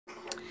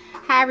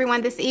Hi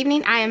everyone, this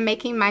evening I am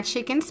making my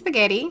chicken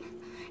spaghetti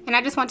and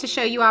I just want to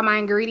show you all my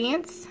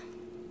ingredients.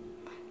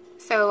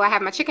 So I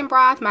have my chicken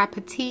broth, my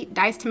petite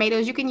diced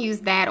tomatoes. You can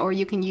use that or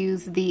you can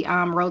use the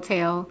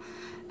Rotel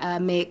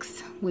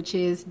mix, which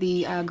is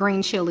the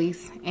green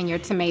chilies and your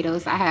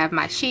tomatoes. I have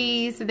my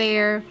cheese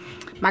there,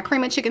 my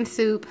cream of chicken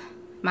soup,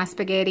 my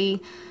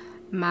spaghetti,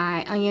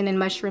 my onion and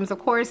mushrooms. Of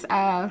course,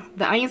 the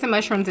onions and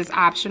mushrooms is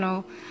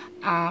optional,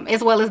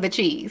 as well as the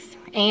cheese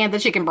and the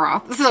chicken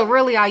broth. So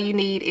really all you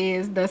need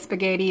is the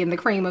spaghetti and the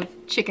cream of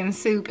chicken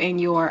soup and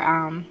your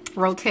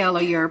Rotel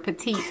or your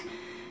petite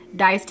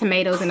diced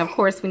tomatoes, and of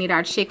course we need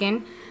our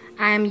chicken.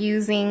 I'm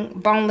using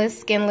boneless,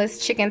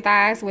 skinless chicken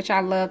thighs, which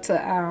I love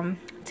to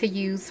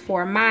use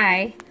for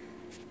my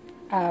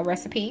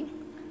recipe.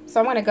 So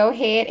I'm going to go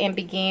ahead and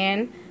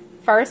begin.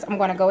 First, I'm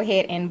going to go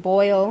ahead and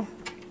boil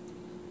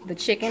the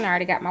chicken. I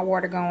already got my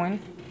water going.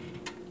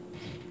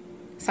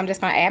 So I'm just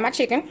going to add my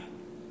chicken.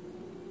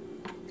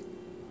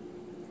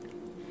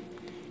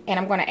 And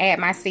I'm going to add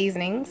my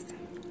seasonings.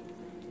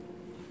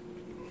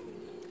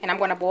 And I'm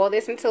going to boil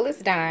this until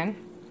it's done.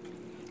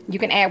 You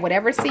can add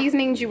whatever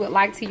seasonings you would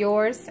like to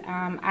yours.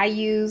 I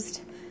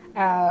used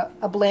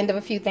a blend of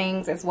a few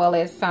things as well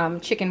as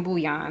some chicken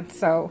bouillon.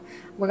 So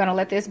we're going to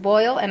let this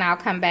boil and I'll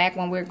come back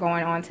when we're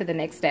going on to the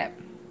next step.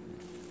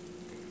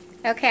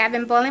 Okay, I've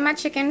been boiling my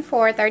chicken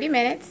for 30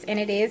 minutes and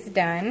it is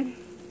done.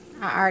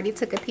 I already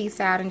took a piece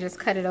out and just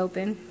cut it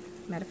open.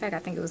 Matter of fact, I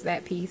think it was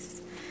that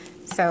piece.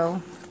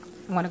 So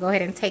I'm going to go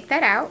ahead and take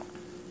that out.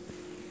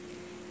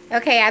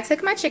 Okay, I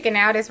took my chicken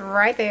out. It's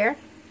right there.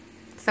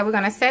 So we're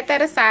going to set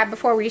that aside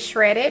before we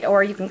shred it,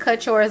 or you can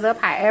cut yours up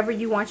however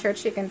you want your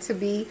chicken to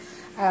be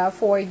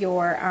for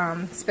your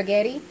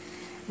spaghetti.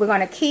 We're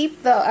going to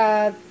keep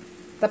the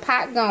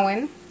pot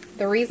going.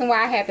 The reason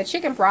why I have the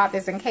chicken broth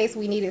is in case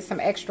we needed some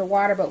extra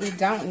water, but we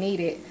don't need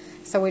it.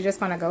 So we're just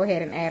going to go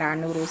ahead and add our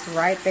noodles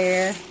right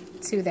there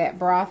to that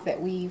broth that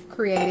we've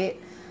created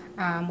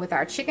with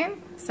our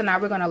chicken. So now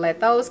we're going to let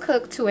those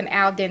cook to an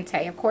al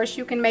dente. Of course,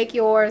 you can make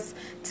yours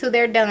till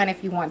they're done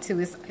if you want to.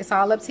 It's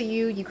all up to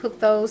you. You cook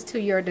those to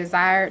your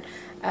desired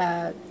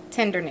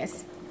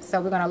tenderness.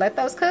 So we're going to let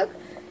those cook.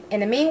 In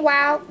the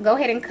meanwhile, go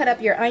ahead and cut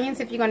up your onions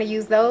if you're going to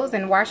use those,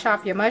 and wash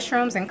off your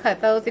mushrooms and cut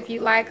those if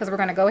you like, because we're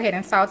going to go ahead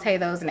and saute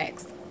those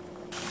next.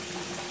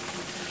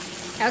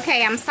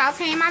 Okay, I'm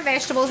sauteing my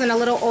vegetables in a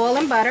little oil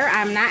and butter.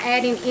 I'm not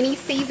adding any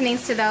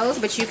seasonings to those,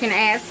 but you can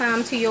add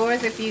some to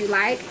yours if you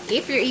like,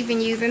 if you're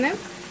even using them,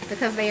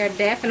 because they are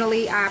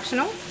definitely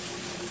optional.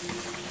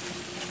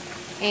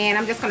 And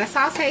I'm just going to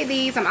saute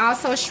these. I'm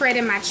also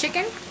shredding my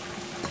chicken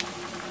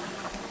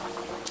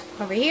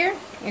over here,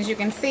 as you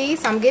can see.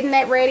 So I'm getting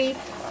that ready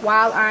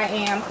while I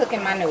am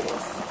cooking my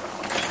noodles.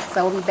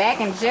 So we'll be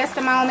back in just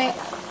a moment.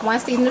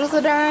 Once these noodles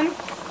are done,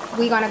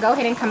 we're going to go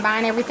ahead and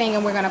combine everything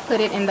and we're going to put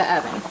it in the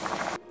oven.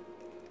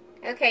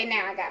 Okay,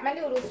 now I got my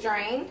noodles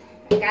drained.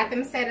 I got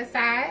them set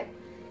aside.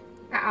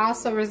 I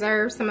also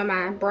reserved some of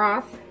my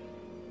broth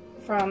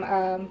from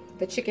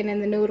the chicken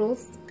and the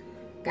noodles.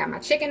 Got my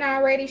chicken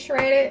already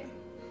shredded.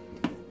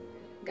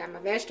 Got my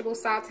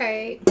vegetables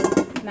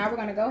sauteed. Now we're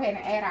going to go ahead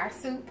and add our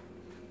soup,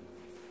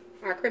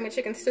 our cream of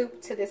chicken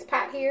soup, to this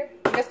pot here.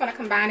 I'm just going to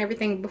combine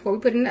everything before we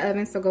put it in the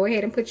oven. So go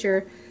ahead and put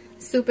your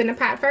soup in the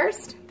pot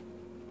first.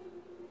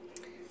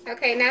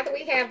 Okay, now that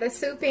we have the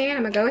soup in,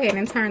 I'm going to go ahead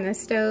and turn the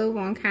stove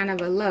on kind of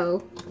a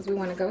low, because we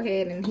want to go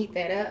ahead and heat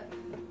that up.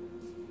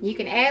 You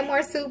can add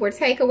more soup or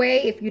take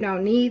away if you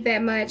don't need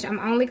that much. I'm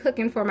only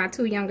cooking for my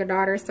 2 younger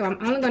daughters, so I'm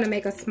only going to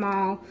make a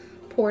small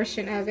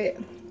portion of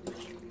it.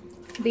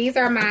 These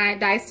are my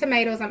diced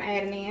tomatoes I'm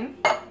adding in.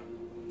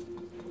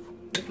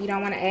 If you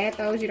don't want to add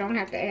those, you don't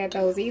have to add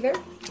those either.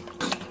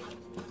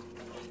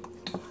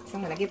 So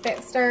I'm going to get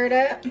that stirred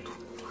up.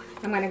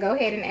 I'm going to go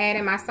ahead and add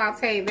in my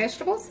sauteed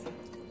vegetables.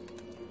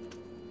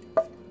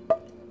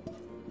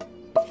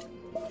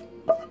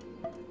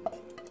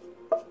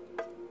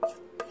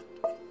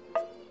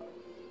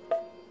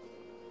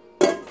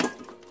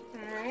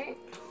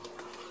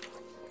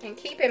 And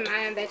keep in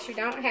mind that you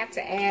don't have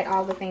to add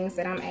all the things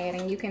that I'm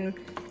adding. You can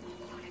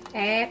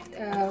add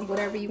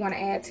whatever you want to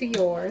add to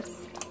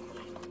yours.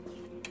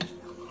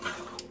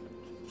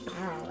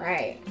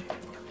 Alright.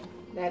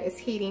 That is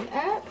heating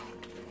up.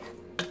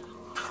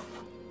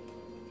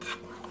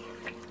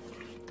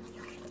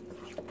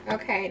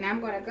 Okay, now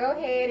I'm going to go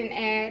ahead and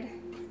add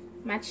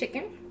my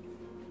chicken.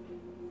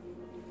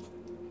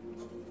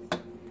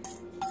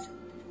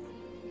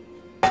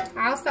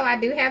 Also, I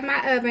do have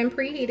my oven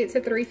preheated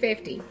to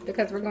 350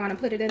 because we're going to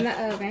put it in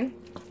the oven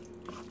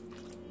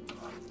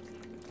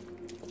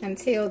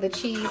until the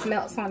cheese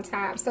melts on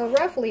top. So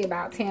roughly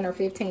about 10 or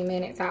 15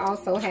 minutes. I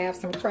also have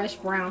some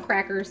crushed brown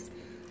crackers,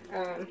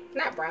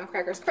 not brown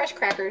crackers, crushed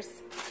crackers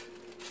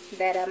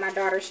that my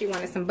daughter, she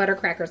wanted some butter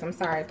crackers, I'm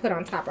sorry, put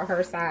on top of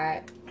her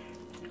side.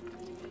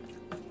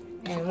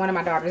 And one of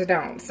my daughters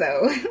don't,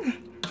 so.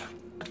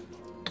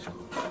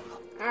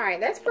 Alright,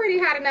 that's pretty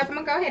hot enough. I'm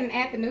going to go ahead and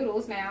add the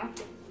noodles now.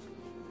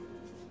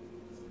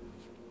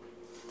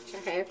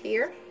 I have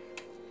here.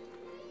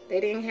 They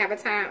didn't have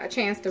a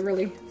chance to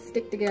really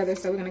stick together,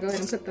 so we're gonna go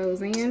ahead and put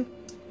those in.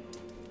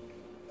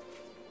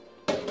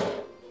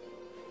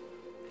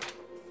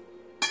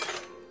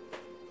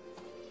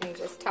 And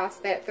just toss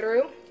that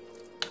through.